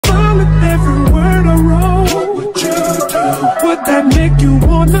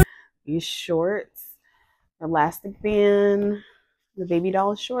These shorts, elastic band, the baby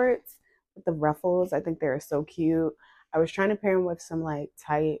doll shorts with the ruffles. I think they're so cute. I was trying to pair them with some like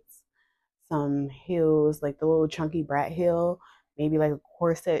tights, some heels, like the little chunky brat heel, maybe like a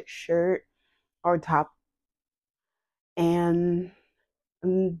corset shirt or top. And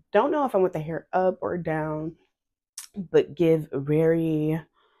don't know if I want the hair up or down, but give very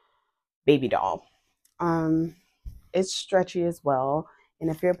baby doll. Um, it's stretchy as well. And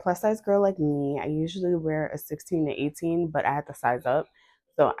if you're a plus size girl like me, I usually wear a 16 to 18, but I had to size up.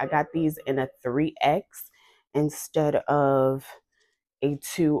 So I got these in a 3X instead of a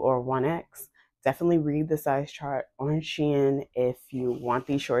 2 or 1X. Definitely read the size chart on Shein if you want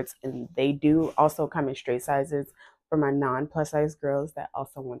these shorts. And they do also come in straight sizes for my non plus size girls that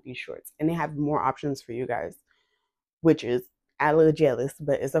also want these shorts. And they have more options for you guys, which is a little jealous,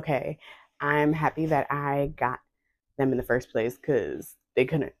 but it's okay. I'm happy that I got them in the first place because they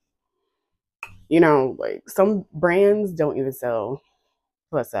couldn't. You know, like some brands don't even sell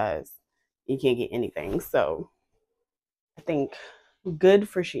plus size. You can't get anything. So I think good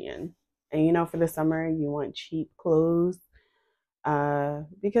for Shein. And you know, for the summer, you want cheap clothes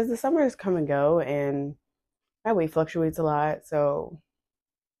because the summer is come and go and my weight fluctuates a lot. So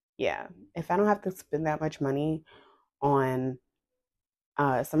yeah, if I don't have to spend that much money on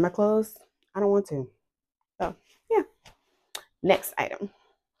summer clothes, I don't want to. So yeah. Next item.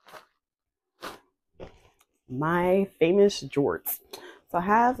 My famous jorts. So I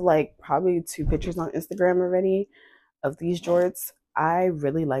have like probably 2 pictures on Instagram already of these jorts. I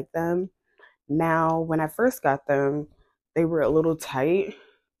really like them. Now, when I first got them, they were a little tight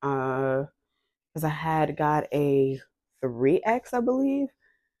because I had got a 3X, I believe,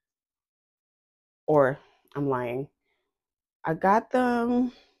 or I'm lying. I got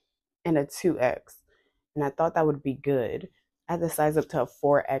them in a 2X, and I thought that would be good. I had to size up to a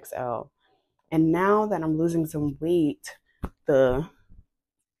 4XL. And now that I'm losing some weight, the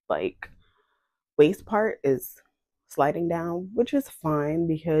like waist part is sliding down, which is fine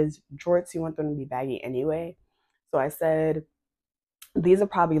because jorts, you want them to be baggy anyway. So I said these will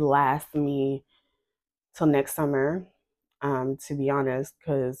probably last me till next summer, to be honest,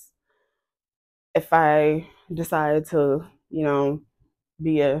 because if I decide to, you know,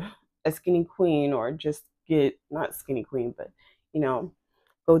 be a skinny queen or just get not skinny queen, but you know,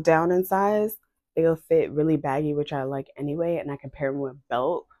 go down in size, they'll fit really baggy, which I like anyway, and I can pair them with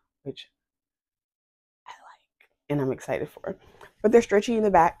belt, which I like and I'm excited for. But they're stretchy in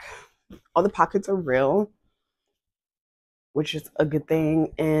the back. All the pockets are real, which is a good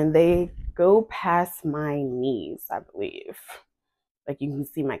thing, and they go past my knees, I believe. Like you can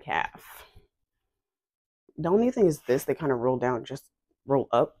see my calf. The only thing is this, they kind of roll down, just roll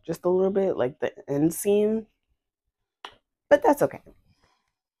up just a little bit, like the inseam, but that's okay.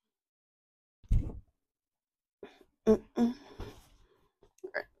 Mm-mm.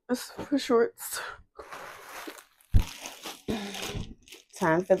 That's for shorts.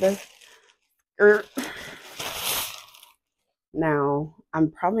 Time for the skirt. Now, I'm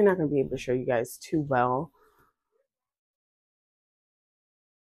probably not going to be able to show you guys too well.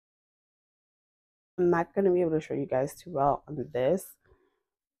 I'm not going to be able to show you guys too well on this.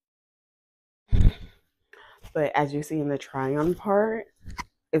 But as you see in the try on part,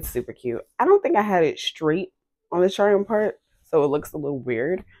 it's super cute. I don't think I had it straight on the try on part, so it looks a little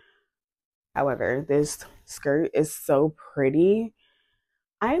weird. However, this skirt is so pretty.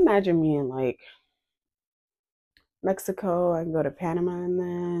 I imagine me in like Mexico. I can go to Panama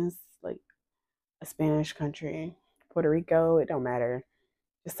in this, like a Spanish country, Puerto Rico. It don't matter.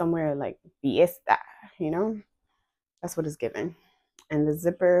 Just somewhere like fiesta, you know? That's what it's giving. And the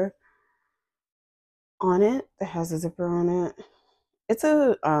zipper on it, it has a zipper on it. It's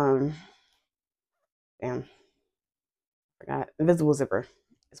a damn, forgot. Invisible zipper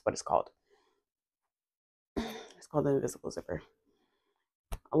is what it's called. It's called the invisible zipper.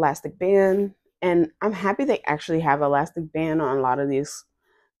 Elastic band. And I'm happy they actually have elastic band on a lot of these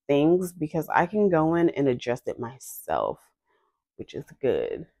things because I can go in and adjust it myself, which is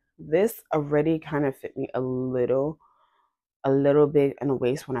good. This already kind of fit me a little big in the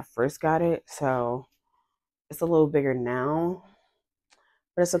waist when I first got it, so it's a little bigger now,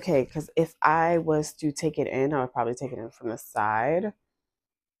 but it's okay because if I was to take it in, I would probably take it in from the side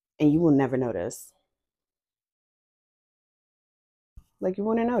and you will never notice. Like you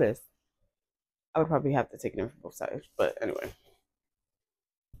wouldn't notice. I would probably have to take it in from both sides, but anyway,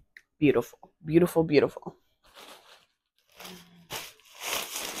 beautiful, beautiful, beautiful.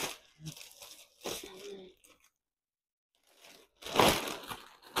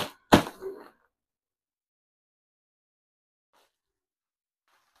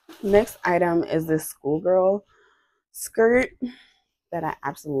 Next item is this schoolgirl skirt that I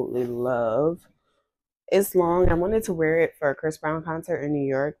absolutely love. It's long. I wanted to wear it for a Chris Brown concert in New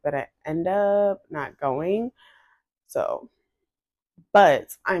York, but I end up not going. So,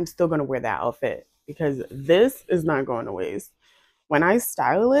 but I'm still going to wear that outfit because this is not going to waste. When I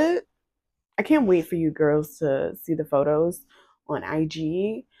style it, I can't wait for you girls to see the photos on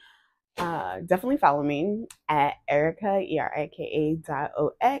IG. Definitely follow me at Erica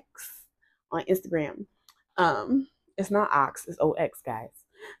ERIKA.OX on Instagram. It's not Ox, it's OX, guys.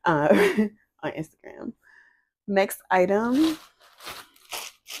 On Instagram. Next item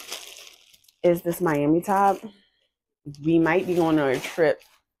is this Miami top. We might be going on a trip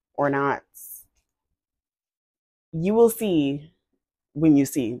or not. You will see when you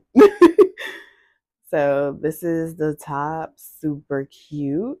see. So this is the top, super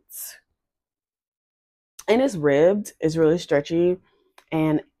cute. And it's ribbed, it's really stretchy,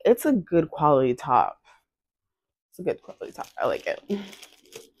 and it's a good quality top. It's a good quality top. I like it.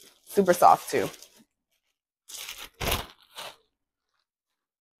 Super soft too.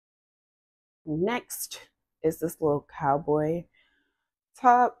 Next is this little cowboy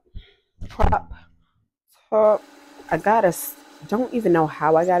top, crop top. Don't even know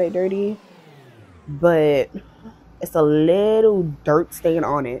how I got it dirty, but it's a little dirt stain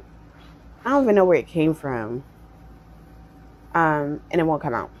on it. I don't even know where it came from. And it won't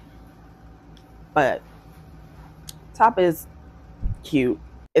come out. But top is cute.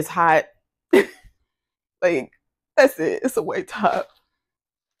 It's hot. Like, that's it. It's a white top.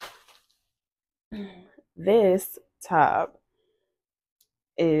 This top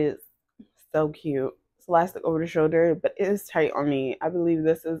is so cute. It's elastic over the shoulder, but it is tight on me. I believe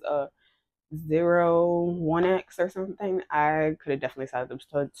this is a 1X or something. I could have definitely sized up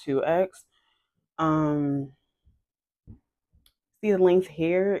to 2X. See the length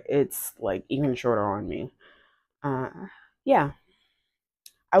here? It's like even shorter on me. Uh, yeah.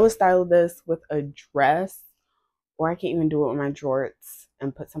 I would style this with a dress, or I can even do it with my jorts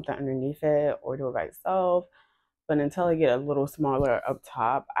and put something underneath it, or do it by itself. But until I get a little smaller up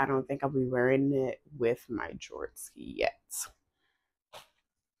top, I don't think I'll be wearing it with my jorts yet.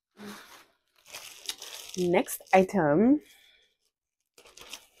 Next item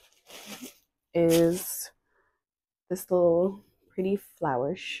is this little pretty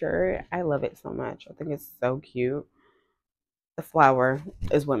flower shirt. I love it so much. I think it's so cute. The flower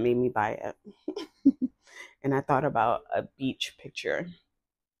is what made me buy it. And I thought about a beach picture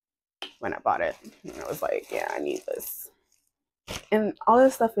when I bought it. And I was like, yeah, I need this. And all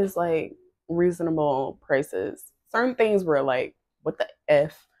this stuff is like reasonable prices. Certain things were like, what the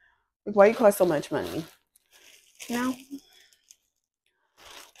F? Like, why you cost so much money? You know?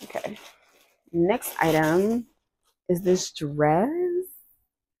 Okay. Next item is this dress.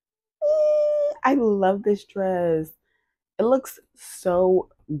 I love this dress. It looks so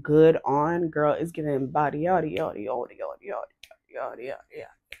good on. Girl, it's giving body, yaddy, yaddy, yaddy, yaddy, yaddy, yaddy, yaddy,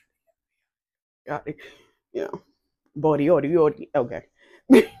 yaddy, you know, body, yaddy, yaddy. Okay.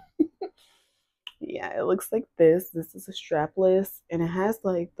 Yeah, it looks like this. This is a strapless, and it has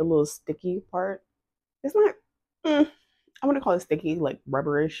like the little sticky part. It's not, I want to call it sticky, like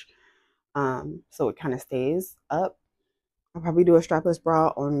rubberish. So it kind of stays up. I'll probably do a strapless bra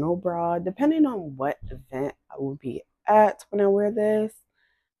or no bra, depending on what event I will be at when I wear this.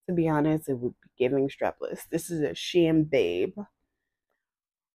 To be honest, it would be giving strapless. This is a SHEIN babe.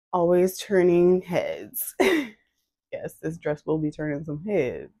 Always turning heads. Yes, this dress will be turning some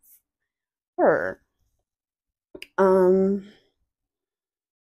heads. Her.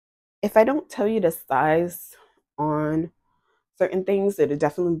 If I don't tell you the size on certain things, it'll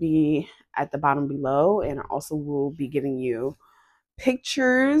definitely be at the bottom below, and I also will be giving you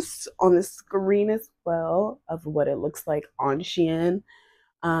pictures on the screen as well of what it looks like on Shein.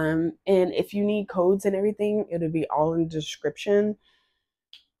 And if you need codes and everything, it'll be all in the description.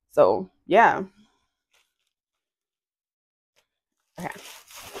 So yeah. Okay.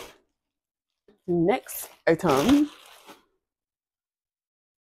 Next item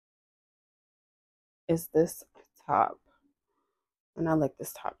is this top. And I like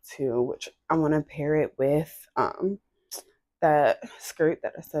this top too, which I want to pair it with that skirt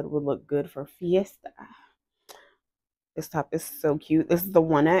that I said would look good for Fiesta. This top is so cute. This is the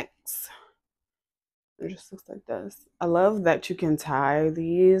 1X. It just looks like this. I love that you can tie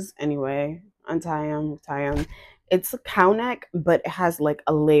these anyway. Untie them, tie them. It's a cow neck, but it has like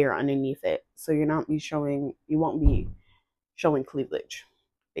a layer underneath it. So you won't be showing cleavage,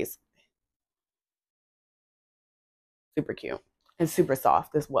 basically. Super cute. And super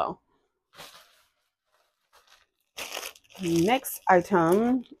soft as well. Next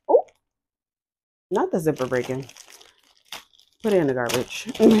item. Oh, not the zipper breaking. Put it in the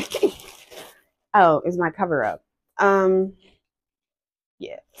garbage. Oh, it's my cover up.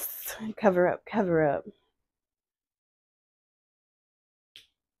 Yes. Cover up, cover up.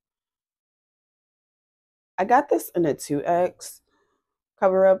 I got this in a 2X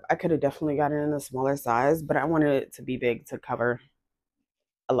cover up. I could have definitely got it in a smaller size, but I wanted it to be big to cover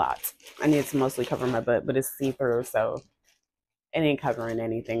a lot. I need to mostly cover my butt, but it's see-through, so it ain't covering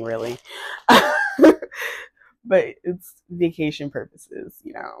anything really. But it's vacation purposes,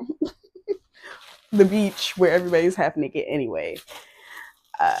 you know. The beach where everybody's half naked anyway.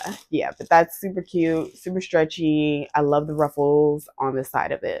 Yeah, but that's super cute, super stretchy. I love the ruffles on the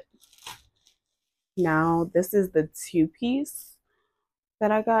side of it. Now, this is the two-piece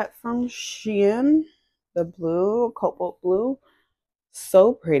that I got from SHEIN, the blue, cobalt blue.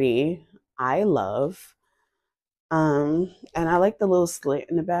 So pretty. I love. And I like the little slit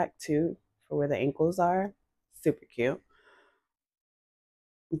in the back too for where the ankles are. Super cute.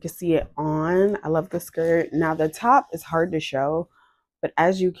 You can see it on. I love the skirt. Now the top is hard to show, but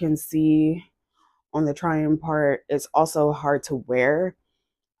as you can see on the try-on part, it's also hard to wear.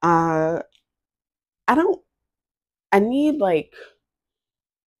 Uh, I don't. I need like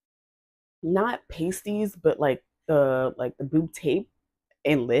not pasties, but like the boob tape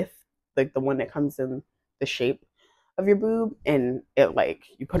and lift, like the one that comes in the shape of your boob, and it like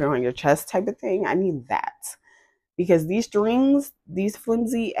you put it on your chest type of thing. I need that because these strings, these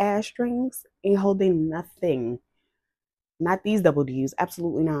flimsy ass strings, ain't holding nothing. Not these double D's.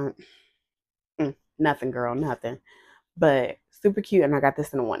 Absolutely not. Nothing, girl. Nothing. But super cute, and I got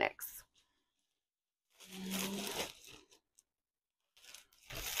this in a 1X.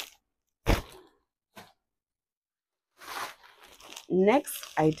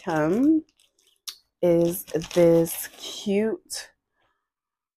 Next item is this cute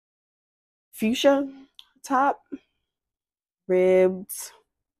fuchsia top, ribbed.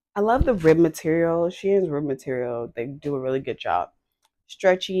 I love the rib material. SHEIN's rib material. They do a really good job.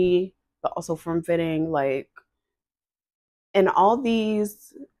 Stretchy, but also form fitting. Like, and all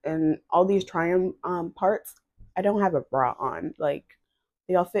these try-on parts, I don't have a bra on. Like,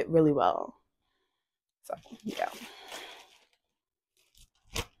 they all fit really well. So yeah.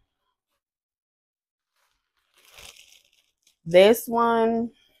 This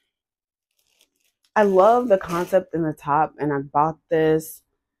one, I love the concept in the top, and I bought this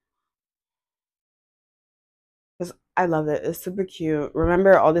because I love it. It's super cute.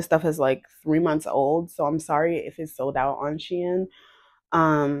 Remember, all this stuff is like 3 months old, so I'm sorry if it's sold out on SHEIN.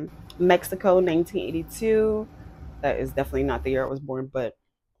 Mexico 1982. That is definitely not the year I was born, but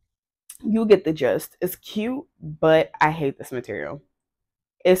you get the gist. It's cute, but I hate this material.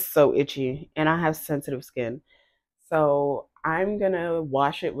 It's so itchy, and I have sensitive skin. So I'm gonna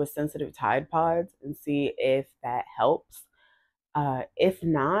wash it with sensitive Tide Pods and see if that helps. If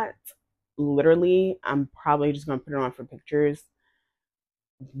not, literally, I'm probably just gonna put it on for pictures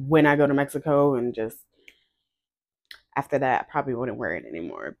when I go to Mexico, and just after that, I probably wouldn't wear it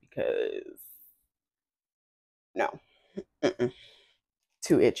anymore because no, mm-mm,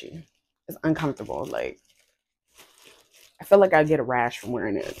 too itchy. It's uncomfortable. Like, I feel like I get a rash from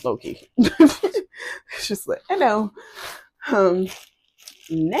wearing it, low key. It's just like, I know. Um,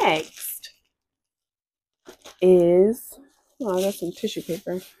 Next is, oh, I got some tissue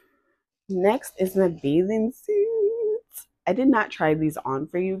paper. Next is my bathing suit. I did not try these on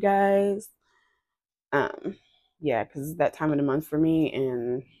for you guys. Yeah, because it's that time of the month for me,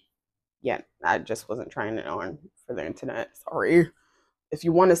 and yeah, I just wasn't trying it on for the internet. Sorry. If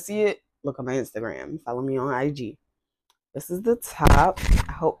you want to see it, look on my Instagram. Follow me on IG. This is the top.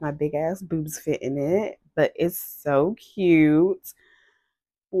 I hope my big ass boobs fit in it, but it's so cute.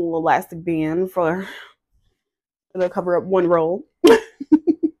 A little elastic band for to cover up one roll.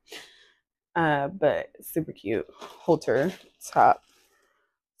 But super cute. Halter top,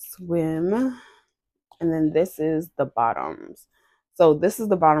 swim, and then this is the bottoms. So this is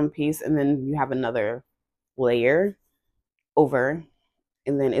the bottom piece, and then you have another layer over,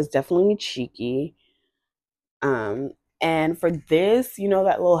 and then it's definitely cheeky. Um, and for this, you know,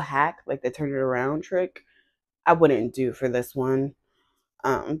 that little hack, like the turn it around trick, I wouldn't do for this one,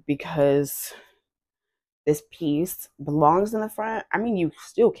 because this piece belongs in the front. I mean, you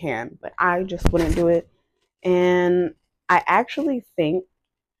still can, but I just wouldn't do it. And I actually think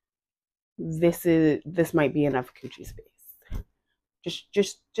this might be enough coochie space.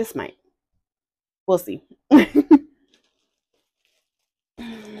 Just might. We'll see. All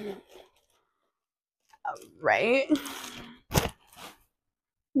right.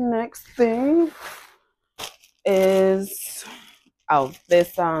 Next thing is, oh,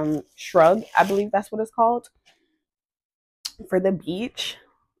 this shrug, I believe that's what it's called, for the beach.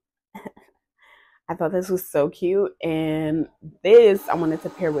 I thought this was so cute, and this I wanted to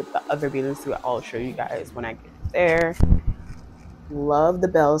pair with the other bathing suit. I'll show you guys when I get there. Love the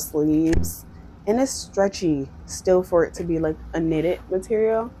bell sleeves, and it's stretchy still for it to be like a knitted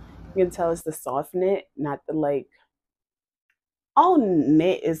material. You can tell it's the soft knit, not the like, all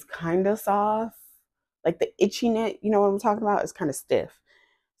knit is kind of soft. Like the itchy knit, you know what I'm talking about? It's kind of stiff.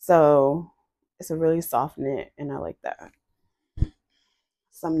 So it's a really soft knit, and I like that.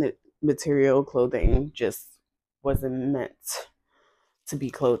 Some knit material clothing just wasn't meant to be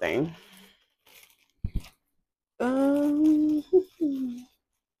clothing. Um,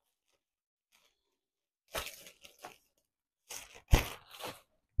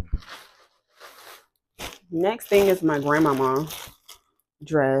 Next thing is my grandmama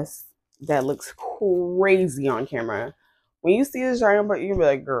dress that looks crazy on camera. When you see this drawing, but you'll be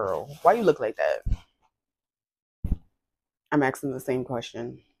like, girl, why you look like that? I'm asking the same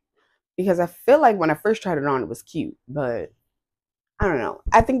question. Because I feel like when I first tried it on, it was cute, but I don't know.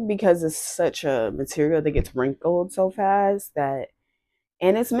 I think because it's such a material that gets wrinkled so fast that,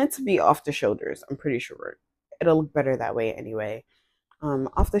 and it's meant to be off the shoulders, I'm pretty sure. It'll look better that way anyway.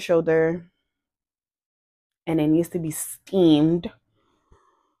 Off the shoulder, and it needs to be steamed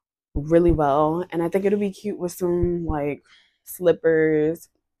really well. And I think it'll be cute with some like slippers.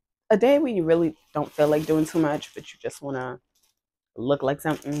 A day when you really don't feel like doing too much, but you just want to look like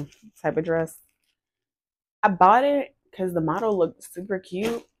something type of dress. I bought it because the model looked super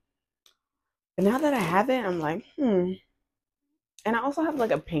cute. But now that I have it, I'm like, hmm. And I also have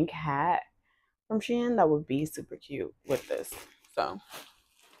like a pink hat from Shein that would be super cute with this. So,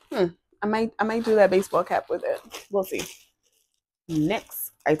 I might do that baseball cap with it. We'll see.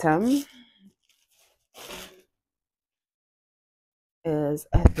 Next item is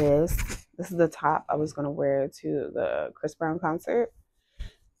this. This is the top I was gonna wear to the Chris Brown concert.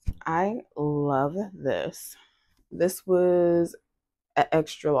 I love this. This was an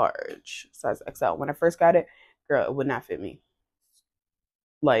extra large, size XL. When I first got it, girl, it would not fit me.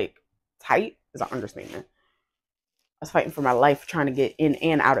 Like, tight is an understatement. I was fighting for my life trying to get in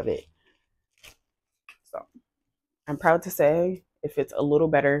and out of it. So I'm proud to say if it's a little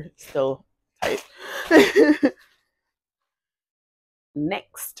better, still tight.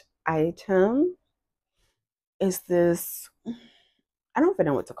 Next item is this. I don't even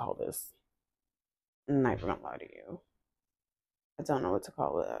know what to call this. I'm not even gonna lie to you. I don't know what to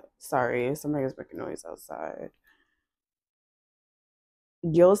call it. Sorry, somebody's making noise outside.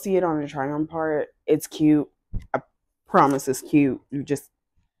 You'll see it on the try on part. It's cute. I promise it's cute. You just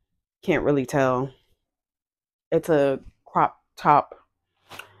can't really tell. It's a crop top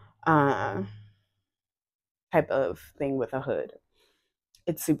uh, type of thing with a hood.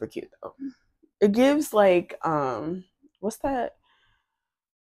 It's super cute though. It gives like what's that?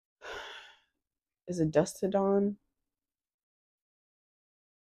 Is it Dust to Dawn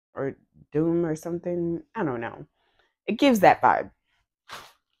or Doom or something? I don't know. It gives that vibe.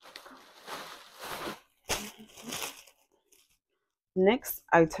 Next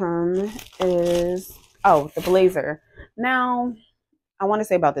item is, oh, the blazer. Now, I want to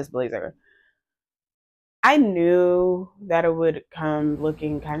say about this blazer. I knew that it would come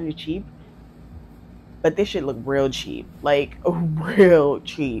looking kind of cheap, but this should look real cheap. Like, real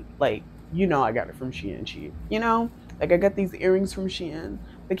cheap. Like, I got it from Shein cheap. Like I got these earrings from Shein.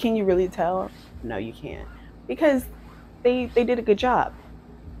 But can you really tell? No, you can't. Because they did a good job.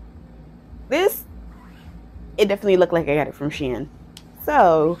 This, it definitely looked like I got it from Shein.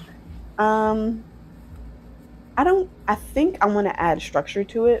 So, um, I think I want to add structure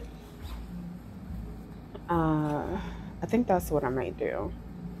to it. I think that's what I might do.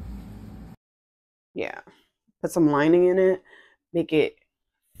 Yeah. Put some lining in it, make it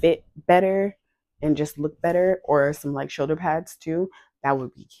fit better and just look better, or some like shoulder pads too. That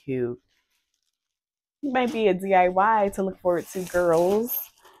would be cute. Might be a DIY to look forward to, girls.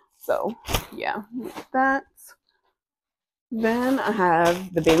 So, yeah, that. Then I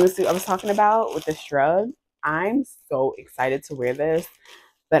have the bathing suit I was talking about with the shrug. I'm so excited to wear this,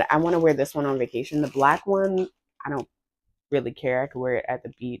 but I want to wear this one on vacation. The black one, I don't really care. I could wear it at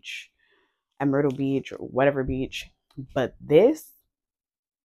the beach, at Myrtle Beach or whatever beach. But this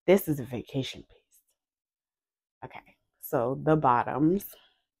is a vacation piece. Okay, so the bottoms,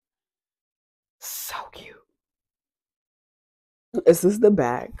 so cute. This is the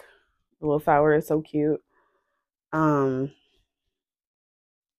back. The little flower is so cute. Um,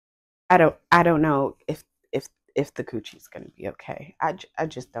 I don't know if the coochie's gonna be okay. I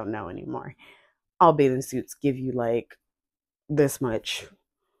just don't know anymore. all bathing suits give you like this much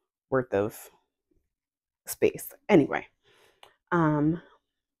worth of space. Anyway, um,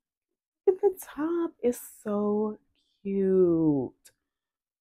 the top is so cute.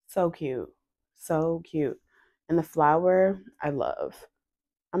 So cute. So cute. And the flower, I love.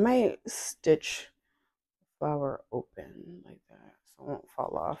 I might stitch the flower open like that so it won't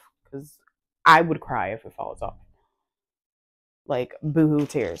fall off because I would cry if it falls off. Like boohoo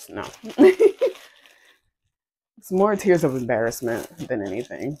tears. No. It's more tears of embarrassment than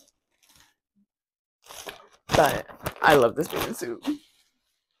anything. But I love this bathing suit.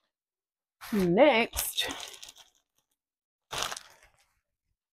 Next.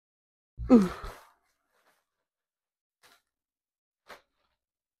 Ooh.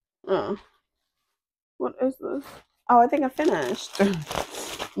 What is this? Oh, I think I finished.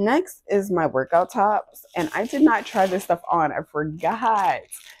 Next is my workout tops. And I did not try this stuff on. I forgot.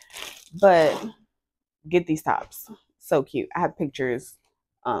 But get these tops. So cute. I have pictures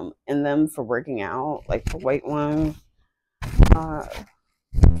in them for working out. Like the white one.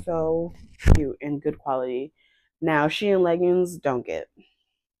 So cute and good quality. Now, SHEIN leggings, don't get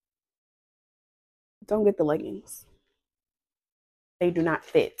the leggings. They do not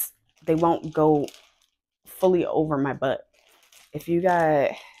fit. They won't go fully over my butt. If you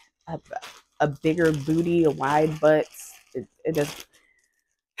got a bigger booty, a wide butt, it just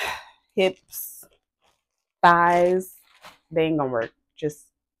hips, thighs, they ain't gonna work. Just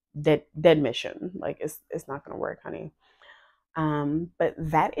dead mission. Like it's not gonna work, honey. But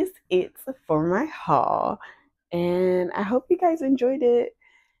that is it for my haul. And I hope you guys enjoyed it.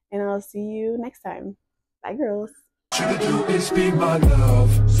 And I'll see you next time. Bye, girls. Should do is be my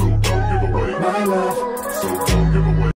love, so don't give away my love, so don't give away.